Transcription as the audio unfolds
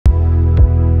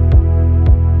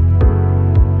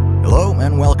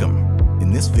and welcome. In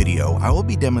this video, I will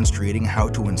be demonstrating how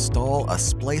to install a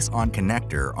Splice-On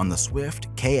connector on the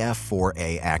Swift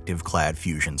KF4A Active Clad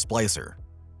Fusion Splicer.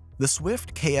 The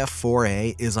Swift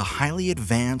KF4A is a highly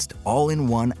advanced,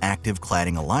 all-in-one active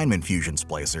cladding alignment fusion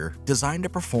splicer designed to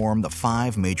perform the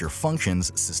 5 major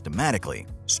functions systematically: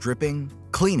 stripping,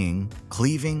 cleaning,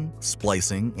 cleaving,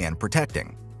 splicing, and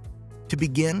protecting. To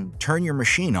begin, turn your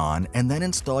machine on and then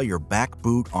install your back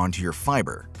boot onto your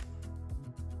fiber.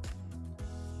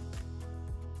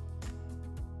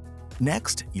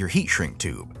 Next, your heat shrink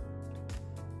tube.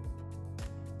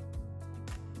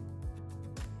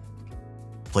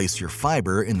 Place your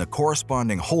fiber in the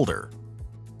corresponding holder.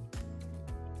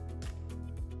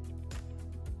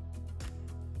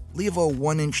 Leave a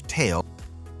 1-inch tail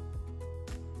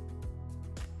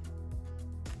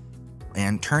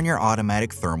and turn your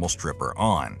automatic thermal stripper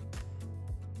on.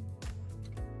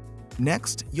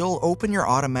 Next, you'll open your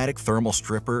automatic thermal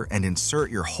stripper and insert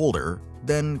your holder,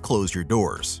 then close your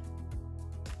doors.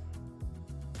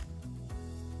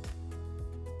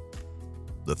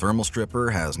 The thermal stripper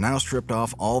has now stripped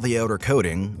off all the outer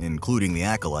coating, including the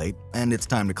acolyte, and it's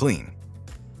time to clean.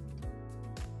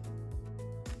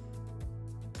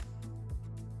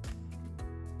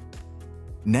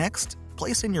 Next,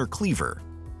 place in your cleaver.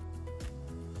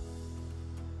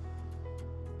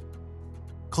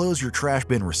 Close your trash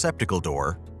bin receptacle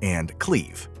door and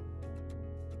cleave.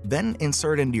 Then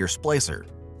insert into your splicer.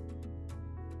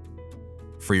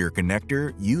 For your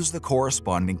connector, use the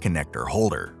corresponding connector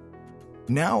holder.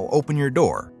 Now open your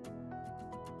door.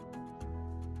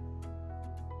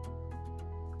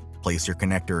 Place your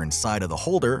connector inside of the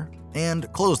holder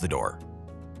and close the door.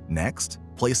 Next,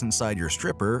 place inside your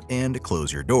stripper and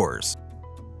close your doors.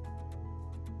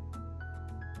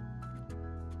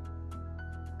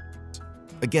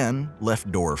 Again, left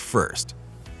door first.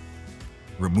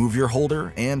 Remove your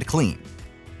holder and clean.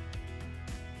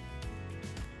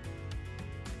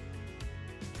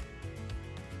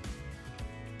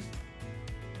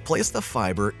 Place the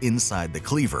fiber inside the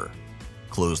cleaver.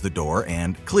 Close the door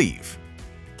and cleave.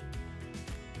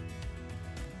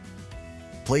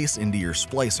 Place into your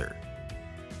splicer.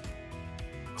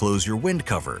 Close your wind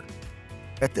cover.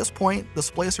 At this point, the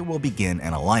splicer will begin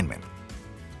an alignment.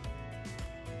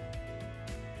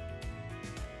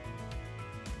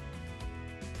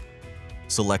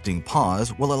 Selecting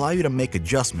pause will allow you to make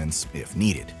adjustments if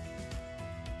needed.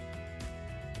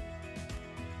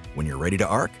 When you're ready to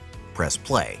arc, press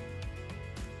play.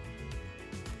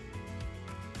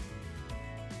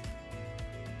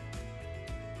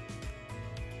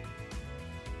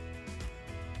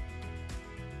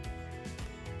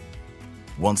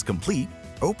 Once complete,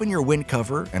 open your wind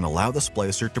cover and allow the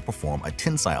splicer to perform a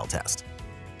tensile test.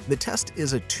 The test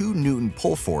is a 2 Newton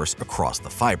pull force across the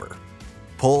fiber.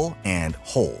 Pull and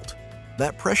hold.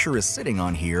 That pressure is sitting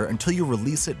on here until you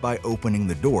release it by opening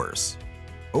the doors.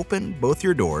 Open both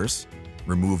your doors,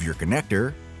 remove your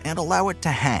connector, and allow it to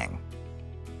hang.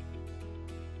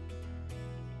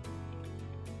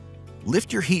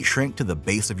 Lift your heat shrink to the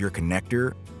base of your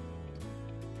connector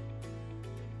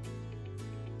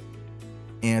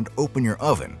and open your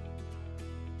oven,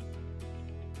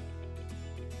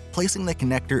 placing the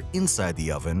connector inside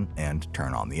the oven and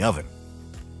turn on the oven.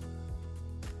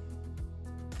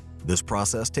 This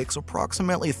process takes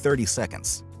approximately 30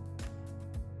 seconds.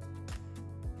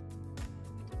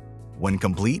 When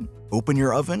complete, open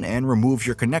your oven and remove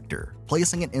your connector,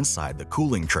 placing it inside the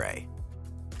cooling tray.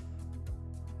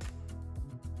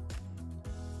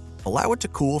 Allow it to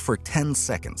cool for 10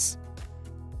 seconds.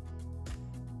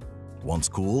 Once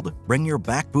cooled, bring your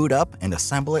back boot up and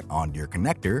assemble it onto your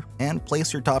connector and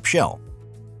place your top shell.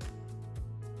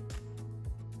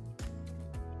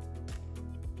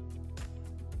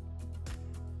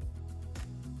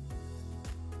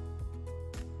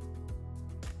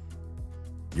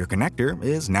 Your connector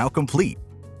is now complete.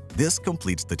 This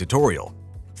completes the tutorial.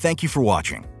 Thank you for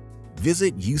watching.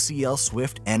 Visit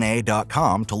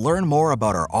uclswiftna.com to learn more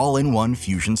about our all-in-one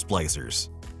fusion splicers.